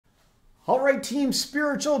Alright Team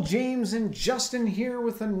Spiritual, James and Justin here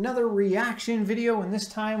with another reaction video, and this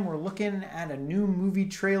time we're looking at a new movie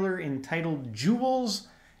trailer entitled Jules,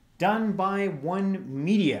 done by One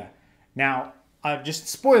Media. Now, just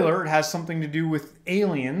spoiler, it has something to do with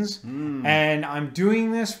aliens, and I'm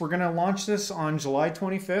doing this, we're going to launch this on July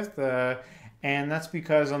 25th, and that's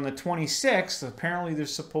because on the 26th, apparently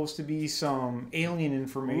there's supposed to be some alien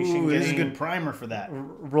information this is a good primer for that.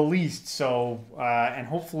 Released. So, and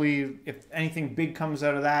hopefully, if anything big comes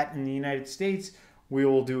out of that in the United States, we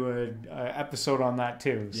will do an episode on that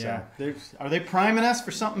too. Yeah. So. Are they priming us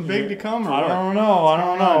for something big to come? Or I don't know. I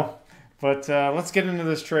don't know. But let's get into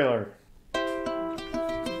this trailer.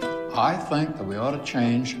 I think that we ought to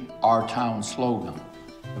change our town slogan.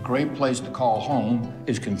 A great place to call home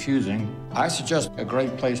is confusing. I suggest a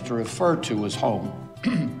great place to refer to as home.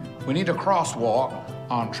 We need a crosswalk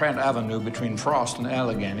on Trent Avenue between Frost and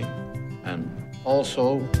Allegheny. And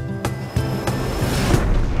also...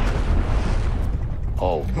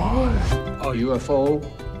 Oh my. A UFO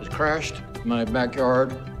has crashed in my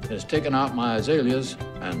backyard, has taken out my azaleas,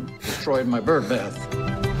 and destroyed my bird bath.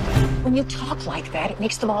 When you talk like that, it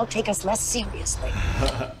makes them all take us less seriously.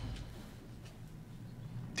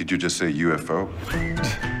 Did you just say UFO?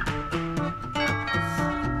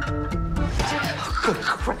 Oh, good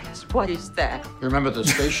Christ, what is that? You remember the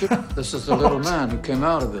spaceship? This is the little man who came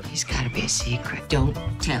out of it. He's got to be a secret. Don't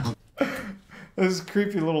tell. This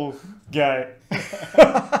creepy little guy.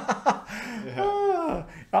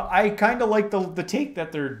 I kind of like the take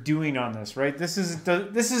that they're doing on this, right? This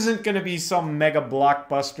isn't going to be some mega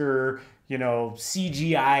blockbuster, you know,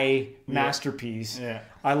 CGI masterpiece. Yeah.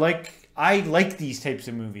 I like these types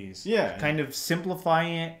of movies. Yeah. Kind of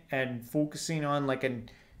simplifying it and focusing on like a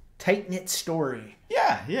tight-knit story.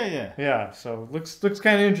 Yeah. Yeah, so looks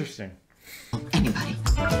kind of interesting. Anybody.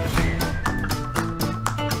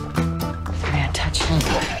 Can't touch him.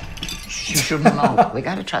 She shouldn't know. We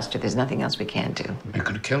gotta trust her. There's nothing else we can do. You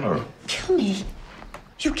could kill her. Kill me?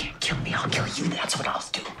 You can't kill me. I'll kill you. That's what I'll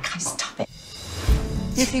do. Guys, stop it.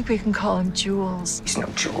 You think we can call him Jules? He's no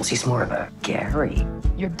Jules. He's more of a Gary.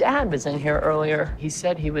 Your dad was in here earlier. He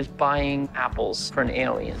said he was buying apples for an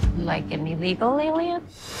alien. Like an illegal alien?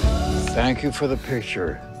 Thank you for the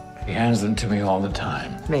picture. He hands them to me all the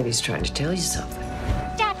time. Maybe he's trying to tell you something.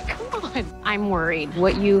 Dad, come on. I'm worried.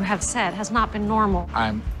 What you have said has not been normal.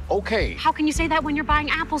 I'm okay. How can you say that when you're buying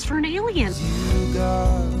apples for an alien?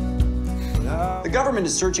 The government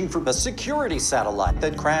is searching for a security satellite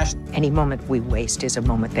that crashed. Any moment we waste is a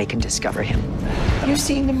moment they can discover him. You've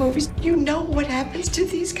seen the movies. You know what happens to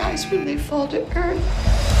these guys when they fall to earth.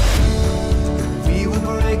 We will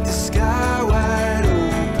break the sky wide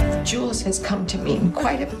open. Jules has come to mean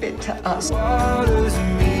quite a bit to us.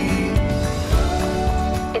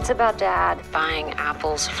 It's about Dad buying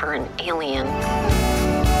apples for an alien.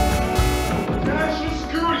 National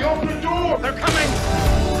security, open the door! They're coming!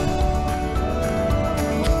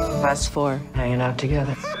 Us four hanging out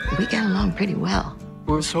together. We get along pretty well.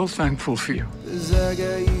 We're so thankful for you. 'Cause I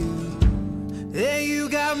got you, and you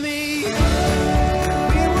got me. We will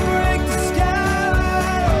break the sky.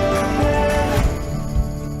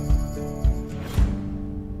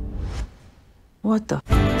 What the?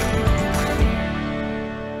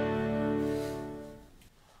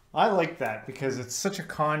 I like that because it's such a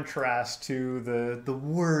contrast to the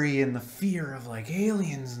worry and the fear of like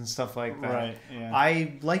aliens and stuff like that. Right, yeah.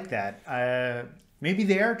 I like that. Maybe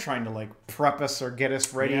they are trying to like prep us or get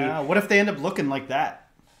us ready. Yeah. What if they end up looking like that?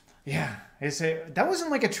 Yeah. That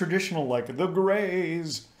wasn't like a traditional like the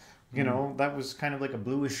Greys. You know, that was kind of like a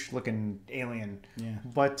bluish looking alien. Yeah.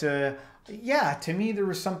 But yeah, to me there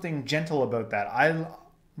was something gentle about that.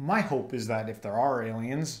 My hope is that if there are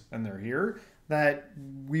aliens and they're here, that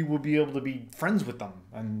we will be able to be friends with them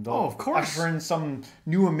and they'll of course, usher in some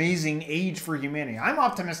new amazing age for humanity. I'm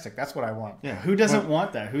optimistic. That's what I want. Yeah, who doesn't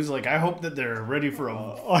want that? Who's like, I hope that they're ready for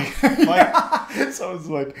a fight. So it's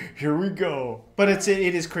like, here we go. But it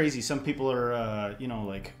is crazy. Some people are, you know,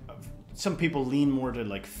 like, some people lean more to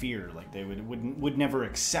like fear. Like they would never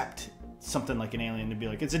accept something like an alien to be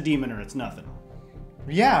like, it's a demon or it's nothing.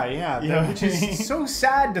 Yeah, which is so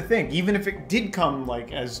sad to think. Even if it did come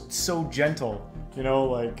like as so gentle, you know,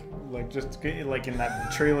 like just like in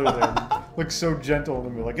that trailer there, looks so gentle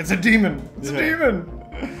and be like, it's a demon, it's a demon.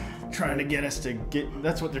 Trying to get us to get.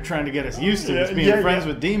 That's what they're trying to get us used to. Is being friends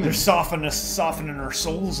with demons. They're softening our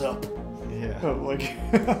souls up. Yeah, like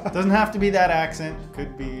doesn't have to be that accent.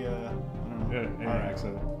 Could be I don't know, our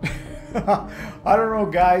accent. I don't know,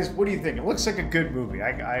 guys. What do you think? It looks like a good movie.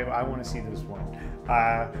 I want to see this one.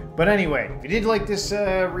 But anyway, if you did like this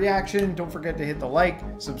reaction, don't forget to hit the like,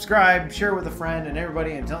 subscribe, share with a friend, and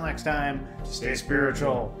everybody, until next time, stay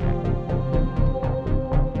spiritual.